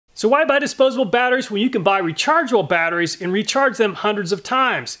So why buy disposable batteries when you can buy rechargeable batteries and recharge them hundreds of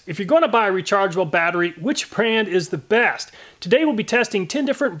times? If you're going to buy a rechargeable battery, which brand is the best? Today we'll be testing 10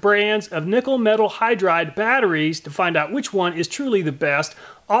 different brands of nickel metal hydride batteries to find out which one is truly the best.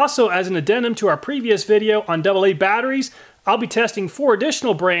 Also, as an addendum to our previous video on AA batteries, I'll be testing 4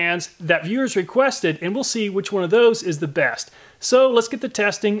 additional brands that viewers requested, and we'll see which one of those is the best. So let's get the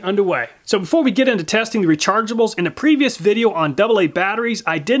testing underway. So before we get into testing the rechargeables, in a previous video on AA batteries,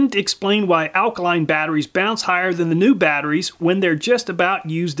 I didn't explain why alkaline batteries bounce higher than the new batteries when they're just about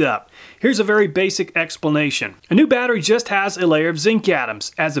used up. Here's a very basic explanation. A new battery just has a layer of zinc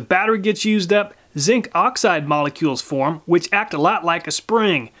atoms. As the battery gets used up, zinc oxide molecules form, which act a lot like a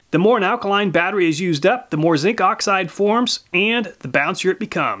spring. The more an alkaline battery is used up, the more zinc oxide forms, and the bouncier it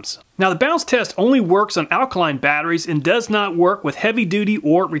becomes. Now, the bounce test only works on alkaline batteries and does not work with heavy-duty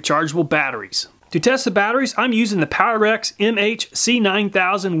or rechargeable batteries. To test the batteries, I'm using the PowerX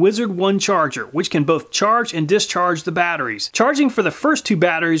MHC9000 Wizard 1 charger, which can both charge and discharge the batteries. Charging for the first 2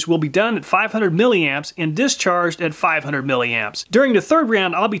 batteries will be done at 500 milliamps and discharged at 500 milliamps. During the third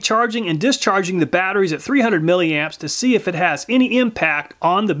round, I'll be charging and discharging the batteries at 300 milliamps to see if it has any impact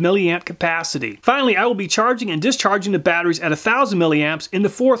on the milliamp capacity. Finally, I will be charging and discharging the batteries at 1000 milliamps in the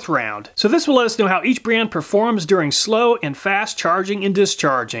 4th round. So this will let us know how each brand performs during slow and fast charging and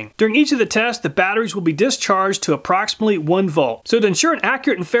discharging. During each of the tests, the batteries will be discharged to approximately 1 volt. So to ensure an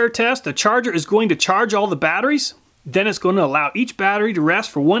accurate and fair test, the charger is going to charge all the batteries, then it's going to allow each battery to rest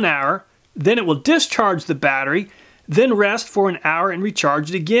for 1 hour, then it will discharge the battery, then rest for 1 hour and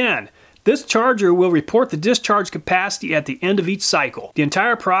recharge it again. This charger will report the discharge capacity at the end of each cycle. The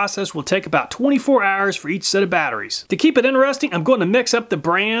entire process will take about 24 hours for each set of batteries. To keep it interesting, I'm going to mix up the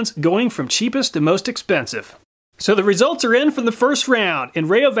brands going from cheapest to most expensive. So the results are in from the first round, and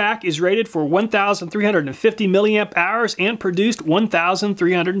Rayovac is rated for 1,350 milliamp hours and produced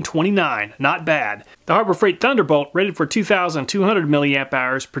 1,329. Not bad. The Harbor Freight Thunderbolt, rated for 2,200 milliamp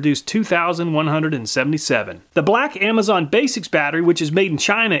hours, produced 2,177. The Black Amazon Basics battery, which is made in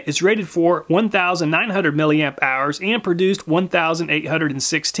China, is rated for 1,900 milliamp hours and produced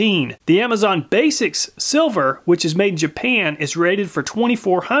 1,816. The Amazon Basics Silver, which is made in Japan, is rated for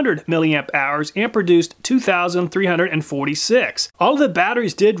 2,400 milliamp hours and produced 2,346. All of the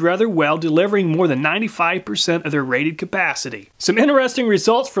batteries did rather well, delivering more than 95% of their rated capacity. Some interesting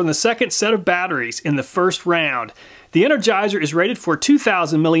results from the second set of batteries in the first round. The Energizer is rated for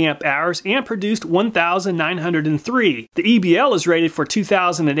 2,000 milliamp hours and produced 1,903. The EBL is rated for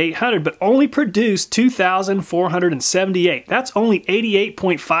 2,800 but only produced 2,478. That's only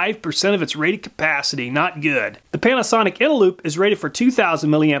 88.5% of its rated capacity. Not good. The Panasonic Eneloop is rated for 2,000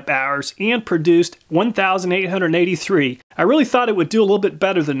 milliamp hours and produced 1,883. I really thought it would do a little bit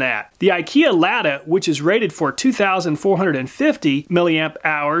better than that. The IKEA Lada, which is rated for 2,450 milliamp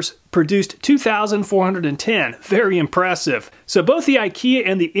hours, produced 2,410. Very impressive. So both the IKEA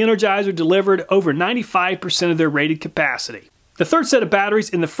and the Energizer delivered over 95% of their rated capacity. The third set of batteries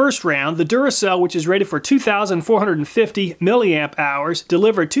in the first round, the Duracell, which is rated for 2,450 milliamp hours,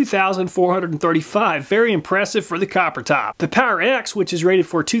 delivered 2,435. Very impressive for the copper top. The PowerX, which is rated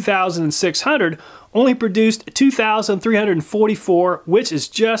for 2,600, only produced 2,344, which is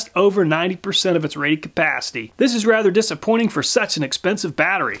just over 90% of its rated capacity. This is rather disappointing for such an expensive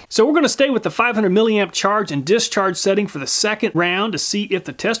battery. So we're going to stay with the 500 milliamp charge and discharge setting for the second round to see if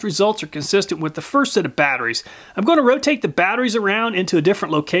the test results are consistent with the first set of batteries. I'm going to rotate the batteries around into a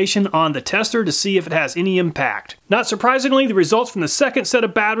different location on the tester to see if it has any impact. Not surprisingly, the results from the second set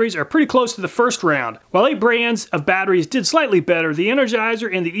of batteries are pretty close to the first round. While 8 brands of batteries did slightly better, the Energizer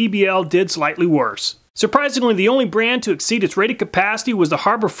and the EBL did slightly worse. Surprisingly, the only brand to exceed its rated capacity was the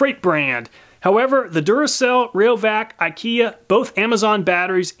Harbor Freight brand. However, the Duracell, Rayovac, IKEA, both Amazon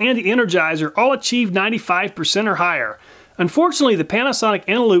batteries, and the Energizer all achieved 95% or higher. Unfortunately, the Panasonic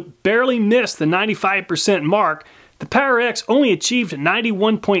Eneloop barely missed the 95% mark. The PowerX only achieved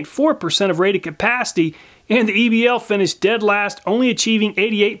 91.4% of rated capacity, and the EBL finished dead last, only achieving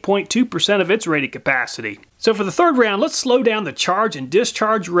 88.2% of its rated capacity. So for the third round, let's slow down the charge and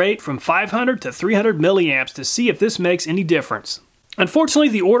discharge rate from 500 to 300 milliamps to see if this makes any difference. Unfortunately,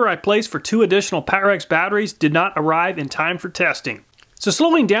 the order I placed for 2 additional PowerX batteries did not arrive in time for testing. So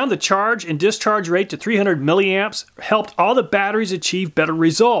slowing down the charge and discharge rate to 300 milliamps helped all the batteries achieve better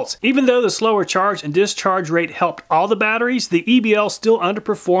results. Even though the slower charge and discharge rate helped all the batteries, the EBL still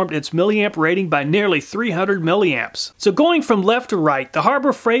underperformed its milliamp rating by nearly 300 milliamps. So going from left to right, the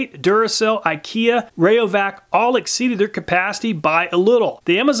Harbor Freight, Duracell, IKEA, Rayovac all exceeded their capacity by a little.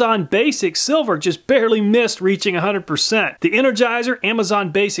 The Amazon Basics Silver just barely missed reaching 100%. The Energizer, Amazon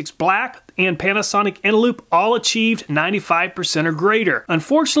Basics Black, and Panasonic Eneloop all achieved 95% or greater.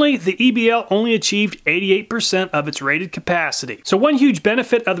 Unfortunately, the EBL only achieved 88% of its rated capacity. So one huge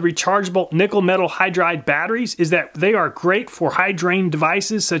benefit of the rechargeable nickel metal hydride batteries is that they are great for high drain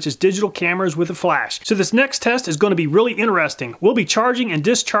devices such as digital cameras with a flash. So this next test is going to be really interesting. We'll be charging and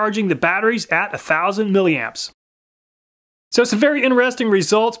discharging the batteries at 1000 milliamps. So some very interesting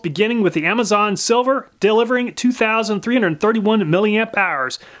results, beginning with the Amazon Silver delivering 2,331 milliamp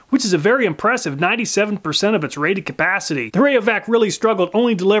hours, which is a very impressive 97% of its rated capacity. The Rayovac really struggled,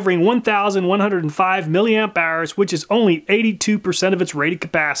 only delivering 1,105 milliamp hours, which is only 82% of its rated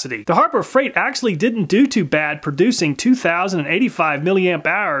capacity. The Harbor Freight actually didn't do too bad, producing 2,085 milliamp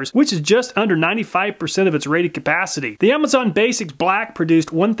hours, which is just under 95% of its rated capacity. The Amazon Basics Black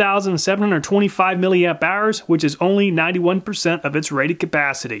produced 1,725 milliamp hours, which is only 91% of its rated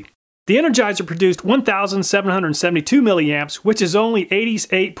capacity. The Energizer produced 1,772 milliamps, which is only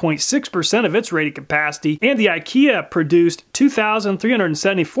 88.6% of its rated capacity, and the IKEA produced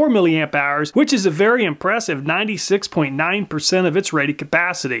 2,374 milliamp hours, which is a very impressive 96.9% of its rated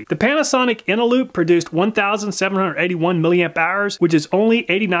capacity. The Panasonic Eneloop produced 1,781 milliamp hours, which is only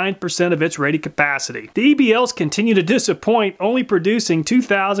 89% of its rated capacity. The EBLs continue to disappoint, only producing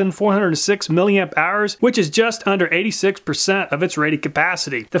 2,406 milliamp hours, which is just under 86% of its rated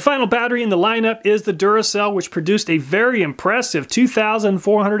capacity. The final battery in the lineup is the Duracell, which produced a very impressive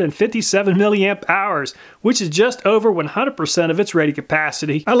 2,457 milliamp hours, which is just over 100% of its rated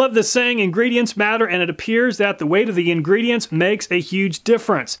capacity. I love this saying, ingredients matter, and it appears that the weight of the ingredients makes a huge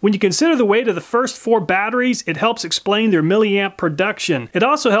difference. When you consider the weight of the first 4 batteries, it helps explain their milliamp production. It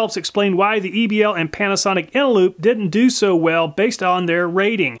also helps explain why the EBL and Panasonic Eneloop didn't do so well based on their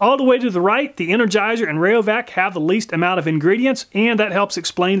rating. All the way to the right, the Energizer and Rayovac have the least amount of ingredients, and that helps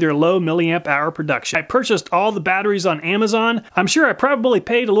explain their low milliamp hour production. I purchased all the batteries on Amazon. I'm sure I probably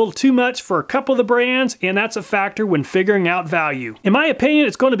paid a little too much for a couple of the brands, and that's a factor when figuring out value. In my opinion,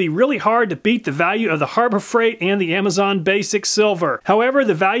 it's going to be really hard to beat the value of the Harbor Freight and the Amazon Basic Silver. However,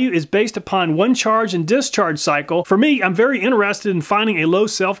 the value is based upon one charge and discharge cycle. For me, I'm very interested in finding a low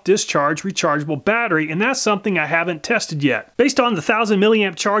self-discharge rechargeable battery, and that's something I haven't tested yet. Based on the 1000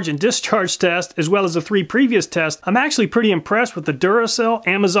 milliamp charge and discharge test, as well as the 3 previous tests, I'm actually pretty impressed with the Duracell,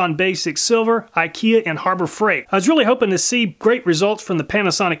 Amazon Basic Silver, IKEA, and Harbor Freight. I was really hoping to see great results from the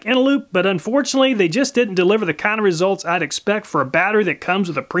Panasonic Eneloop, but unfortunately they just didn't deliver the kind of results I'd expect for a battery that comes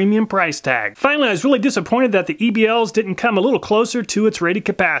with a premium price tag. Finally, I was really disappointed that the EBLs didn't come a little closer to its rated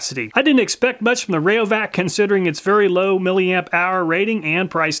capacity. I didn't expect much from the Rayovac considering its very low milliamp hour rating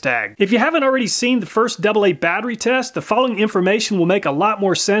and price tag. If you haven't already seen the first AA battery test, the following information will make a lot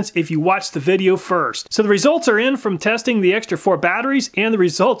more sense if you watch the video first. So the results are in from testing the extra 4 batteries, and the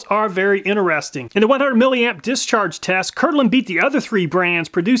results are very interesting. In the 100 milliamp discharge test, Kirtland beat the other 3 brands,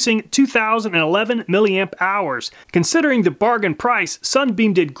 producing 2,011 milliamp hours. Considering the bargain price,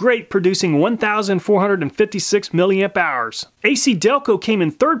 Sunbeam did great, producing 1,456 milliamp hours. AC Delco came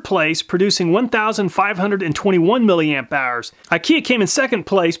in 3rd place, producing 1,521 milliamp hours. IKEA came in 2nd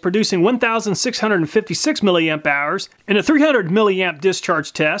place, producing 1,656 milliamp hours. In a 300 milliamp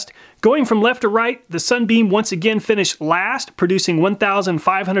discharge test, going from left to right, the Sunbeam once again finished last, producing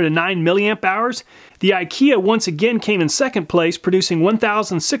 1,509 milliamp hours. The IKEA once again came in 2nd place, producing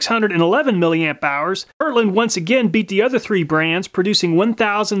 1,611 milliamp hours. Kirtland once again beat the other 3 brands, producing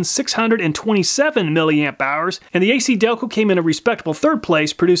 1,627 milliamp hours. And the AC Delco came in a respectable 3rd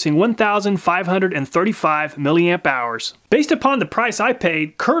place, producing 1,535 milliamp hours. Based upon the price I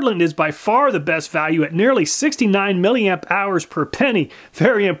paid, Kirtland is by far the best value at nearly 69 milliamp hours per penny.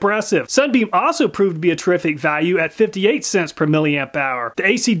 Very impressive. Sunbeam also proved to be a terrific value at 58 cents per milliamp hour. The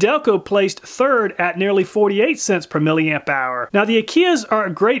AC Delco placed 3rd at nearly 48 cents per milliamp hour. Now the IKEAs are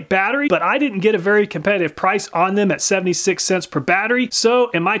a great battery, but I didn't get a very competitive price on them at 76 cents per battery, so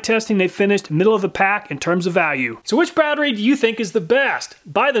in my testing they finished middle of the pack in terms of value. So which battery do you think is the best?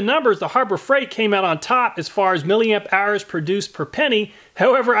 By the numbers, the Harbor Freight came out on top as far as milliamp hours produced per penny.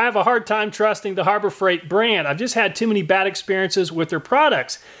 However, I have a hard time trusting the Harbor Freight brand. I've just had too many bad experiences with their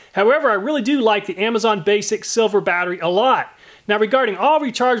products. However, I really do like the Amazon Basic Silver battery a lot. Now regarding all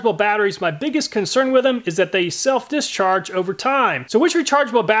rechargeable batteries, my biggest concern with them is that they self-discharge over time. So which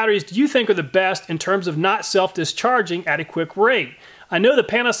rechargeable batteries do you think are the best in terms of not self-discharging at a quick rate? I know the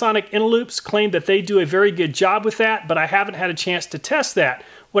Panasonic Eneloops claim that they do a very good job with that, but I haven't had a chance to test that.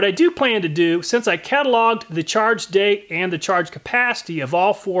 What I do plan to do, since I cataloged the charge date and the charge capacity of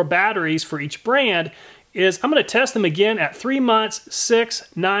all 4 batteries for each brand, is I'm going to test them again at 3 months,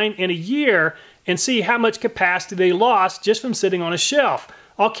 6, 9, and a year and see how much capacity they lost just from sitting on a shelf.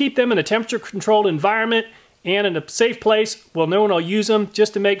 I'll keep them in a temperature-controlled environment and in a safe place where no one will use them,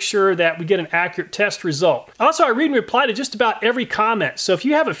 just to make sure that we get an accurate test result. Also, I read and reply to just about every comment, so if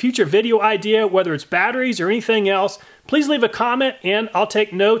you have a future video idea, whether it's batteries or anything else, please leave a comment and I'll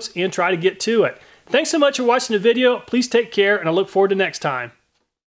take notes and try to get to it. Thanks so much for watching the video. Please take care, and I look forward to next time.